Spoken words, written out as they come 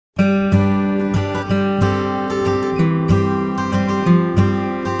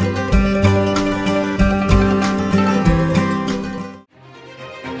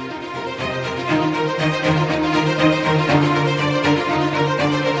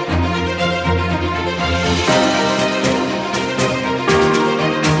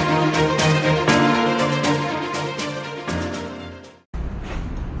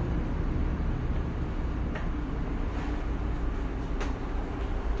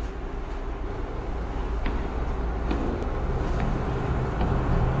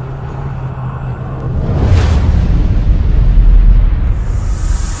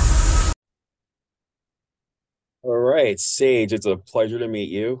All right, Sage, it's a pleasure to meet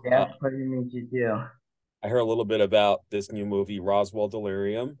you. Yeah, pleasure to meet you too. I heard a little bit about this new movie, Roswell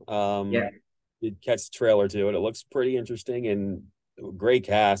Delirium. Yeah. Did catch the trailer to it. It looks pretty interesting and great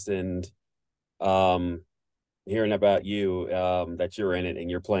cast. And um, hearing about you, that you're in it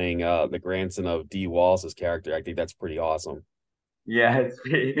and you're playing the grandson of Dee Wallace's character, I think that's pretty awesome. Yeah, it's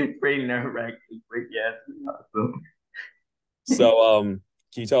pretty nerve-wracking. Yeah, it's pretty awesome. So,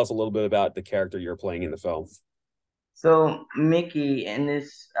 can you tell us a little bit about the character you're playing in the film? So Mickey in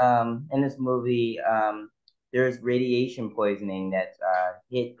this movie, there's radiation poisoning that's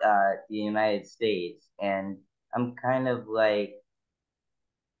hit the United States, and I'm kind of like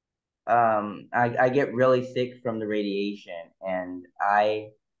I get really sick from the radiation, and I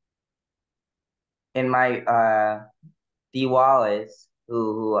in my Dee Wallace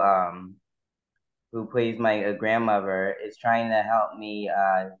who plays my grandmother is trying to help me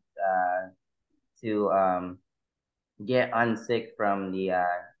to get unsick from the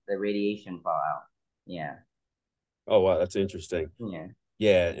radiation fallout. Yeah, Oh, wow, that's interesting. yeah,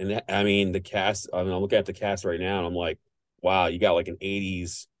 Yeah, and I mean the cast. I mean, I'm looking at the cast right now, and I'm like, wow, you got like an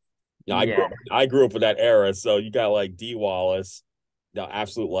 '80s. yeah, I grew up with that era, so you got like Dee Wallace, the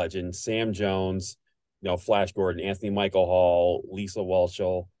absolute legend, Sam Jones, Flash Gordon, Anthony Michael Hall, Lisa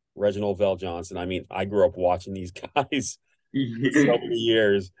Whelchel, Reginald VelJohnson. I mean, I grew up watching these guys for so many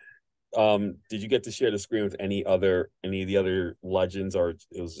years. Did you get to share the screen with any of the other legends, or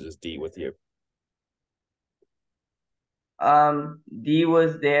it was just Dee with you? Dee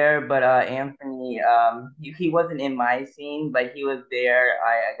was there, but Anthony, he wasn't in my scene, but he was there.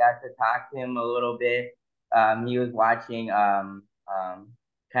 I got to talk to him a little bit. He was watching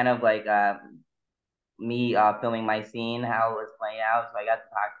kind of like me filming my scene, how it was playing out. So I got to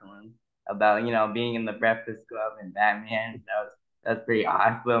talk to him about being in the Breakfast Club and Batman. That's pretty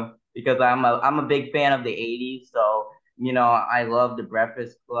awesome because I'm a big fan of the '80s. So I love the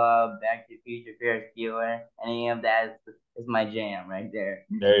Breakfast Club, Back to the Future, Ferris Bueller. Any of that is my jam right there.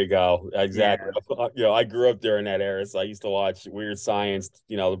 There you go. Exactly. Yeah, I grew up during that era, so I used to watch Weird Science,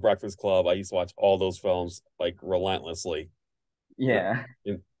 The Breakfast Club. I used to watch all those films like relentlessly. yeah.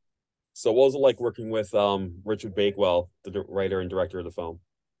 And so, what was it like working with Richard Bakewell, the writer and director of the film?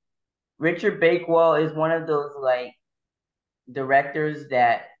 Richard Bakewell is one of those like directors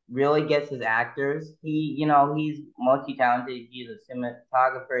that really gets his actors. He's multi-talented. He's a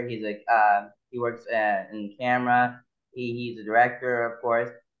cinematographer. He works in camera. He's a director, of course.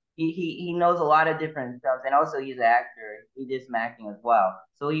 He knows a lot of different stuff, and also he's an actor. He did some acting as well,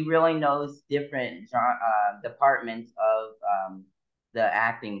 so he really knows different departments of the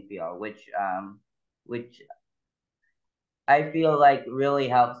acting field, which I feel like really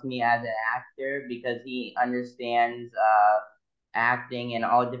helps me as an actor because he understands acting and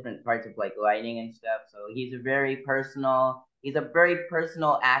all different parts of like lighting and stuff. So he's a very personal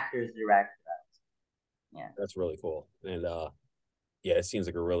actor's director. Yeah. That's really cool. And yeah, it seems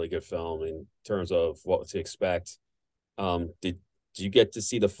like a really good film in terms of what to expect. Did you get to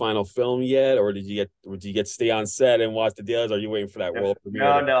see the final film yet, or did you get to stay on set and watch the deals? Or are you waiting for that world premiere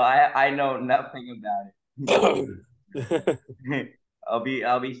No, no, I know nothing to about it.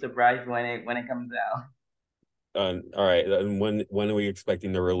 I'll be surprised when it comes out. all right. And when are we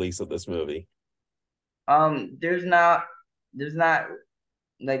expecting the release of this movie? There's not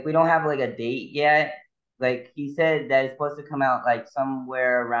like we don't have like a date yet. Like he said that it's supposed to come out like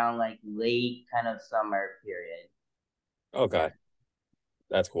somewhere around like late kind of summer period. Yeah. Okay,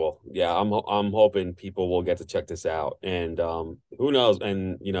 that's cool. Yeah, I'm hoping people will get to check this out. And who knows?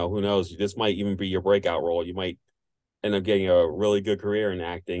 And who knows? This might even be your breakout role. You might end up getting a really good career in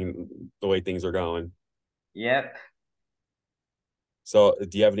acting the way things are going. Yep. So,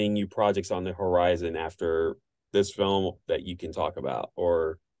 do you have any new projects on the horizon after this film that you can talk about,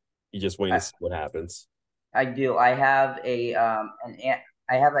 or you just waiting to I, see what happens? I do. I have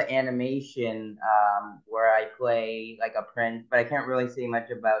an animation where I play like a prince, but I can't really say much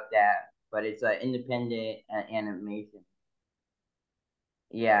about that. But it's an independent animation.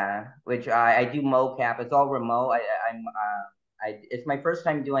 Yeah, which I do mocap. It's all remote. It's my first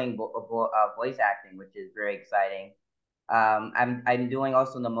time doing voice acting, which is very exciting. I'm doing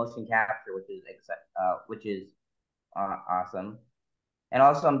also the motion capture, which is awesome. And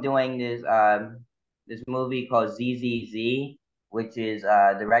also I'm doing this. this movie called ZZZ, which is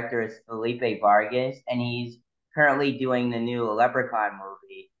director is Felipe Vargas, and he's currently doing the new Leprechaun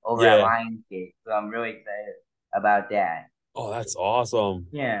movie over at Yeah. Lionsgate. So I'm really excited about that. Oh, that's awesome.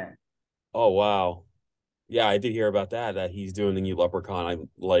 Yeah. Oh, wow. Yeah, I did hear about that, that he's doing the new Leprechaun.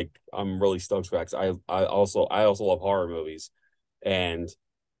 I'm really stoked for that 'cause I also love horror movies. And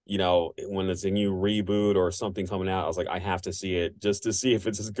when it's a new reboot or something coming out, I was like, I have to see it just to see if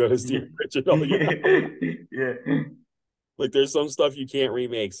it's as good as the original. Yeah. Like there's some stuff you can't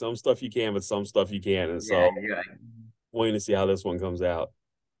remake, some stuff you can, but some stuff you can. And Yeah, so you're like, waiting to see how this one comes out.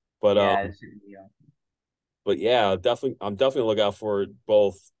 But yeah, it should be. but yeah, definitely I'm definitely look out for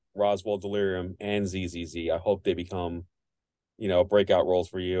both Roswell Delirium and ZZZ. I hope they become, breakout roles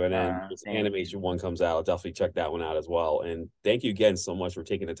for you. And then this Thank you. animation one comes out, I'll definitely check that one out as well. And thank you again so much for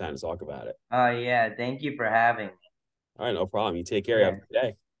taking the time to talk about it. Oh yeah, thank you for having me. All right, no problem. You take care. Have Yeah, a good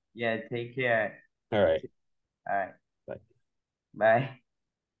day. yeah, take care. All right. All right, Bye.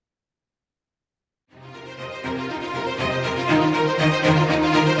 bye.